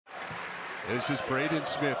This is Braden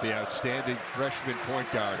Smith, the outstanding freshman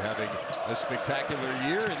point guard, having a spectacular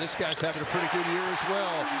year, and this guy's having a pretty good year as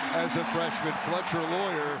well as a freshman. Fletcher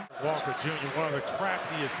Loyer. Walker Jr., one of the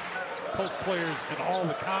craftiest post players in all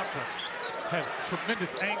the conference, has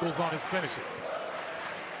tremendous angles on his finishes.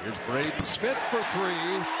 Here's Braden Smith for three.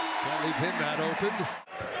 Can't leave him that open.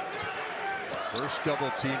 First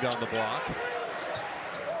double teamed on the block.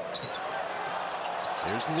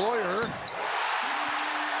 Here's Loyer.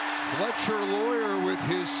 Fletcher Loyer with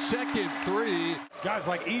his second three. Guys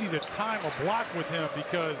like Edey to time a block with him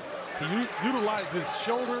because he utilizes his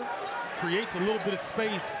shoulder, creates a little bit of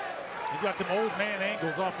space. He's got them old man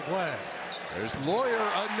angles off the glass. There's Loyer,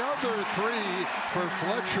 another three for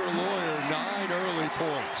Fletcher Loyer, 9 early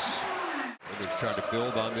points. Others trying to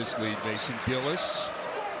build on this lead. Mason Gillis.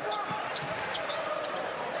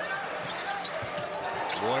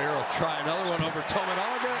 Loyer will try another one over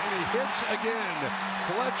Tominaga, and he hits again.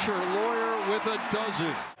 Fletcher Loyer with a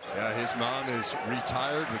dozen. Yeah, his mom is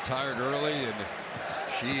retired early, and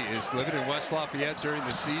she is living in West Lafayette during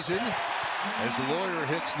the season. As Loyer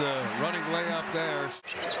hits the running layup there.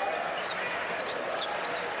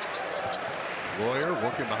 Loyer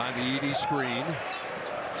working behind the Edey screen.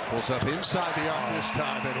 Pulls up inside the arc this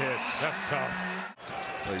time and hits. That's tough.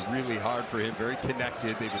 Played really hard for him, very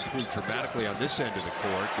connected. They've improved dramatically on this end of the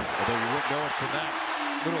court, although you wouldn't know it from that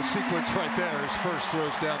little sequence right there. His first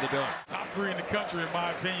throws down the dunk. Top three in the country, in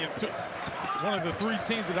my opinion. One of the three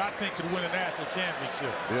teams that I think could win a national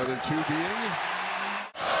championship. The other two being?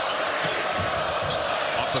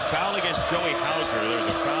 Off the foul against Joey Hauser. There's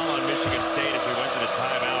a foul on Michigan State as we went to the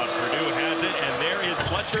timeout. Purdue has it, and there is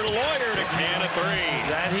Fletcher Loyer to can a three.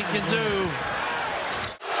 That he can do.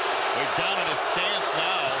 He's down in a stance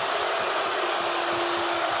now.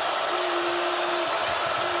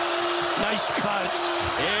 Nice cut.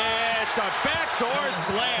 It's a backdoor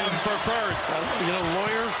slam for first. You know,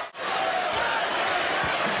 Loyer.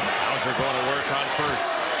 Hauser going to work on first.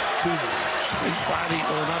 Too big body,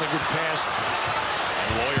 or not a good pass.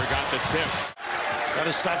 And Loyer got the tip. Got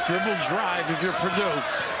to stop dribble drive if you're Purdue.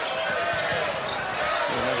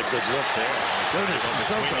 Another good look there. Goodness,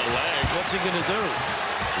 between the legs. What's he going to do?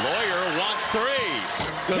 Loyer wants three.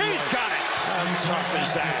 He's got it. How tough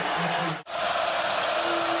is that?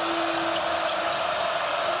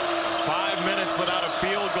 5 minutes without a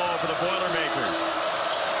field goal for the Boilermakers.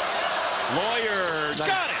 Loyer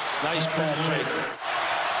got it. Nice ball fake.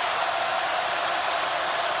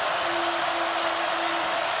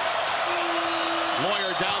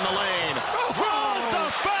 Loyer down the lane. Throws the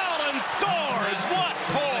foul and scores. What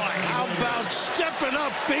poise. How about stepping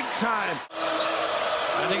up big time?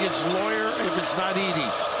 I think it's Loyer if it's not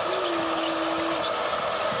Edey.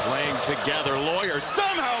 Playing together, Loyer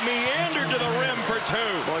somehow meandered to the rim for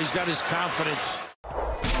two. Boy, he's got his confidence.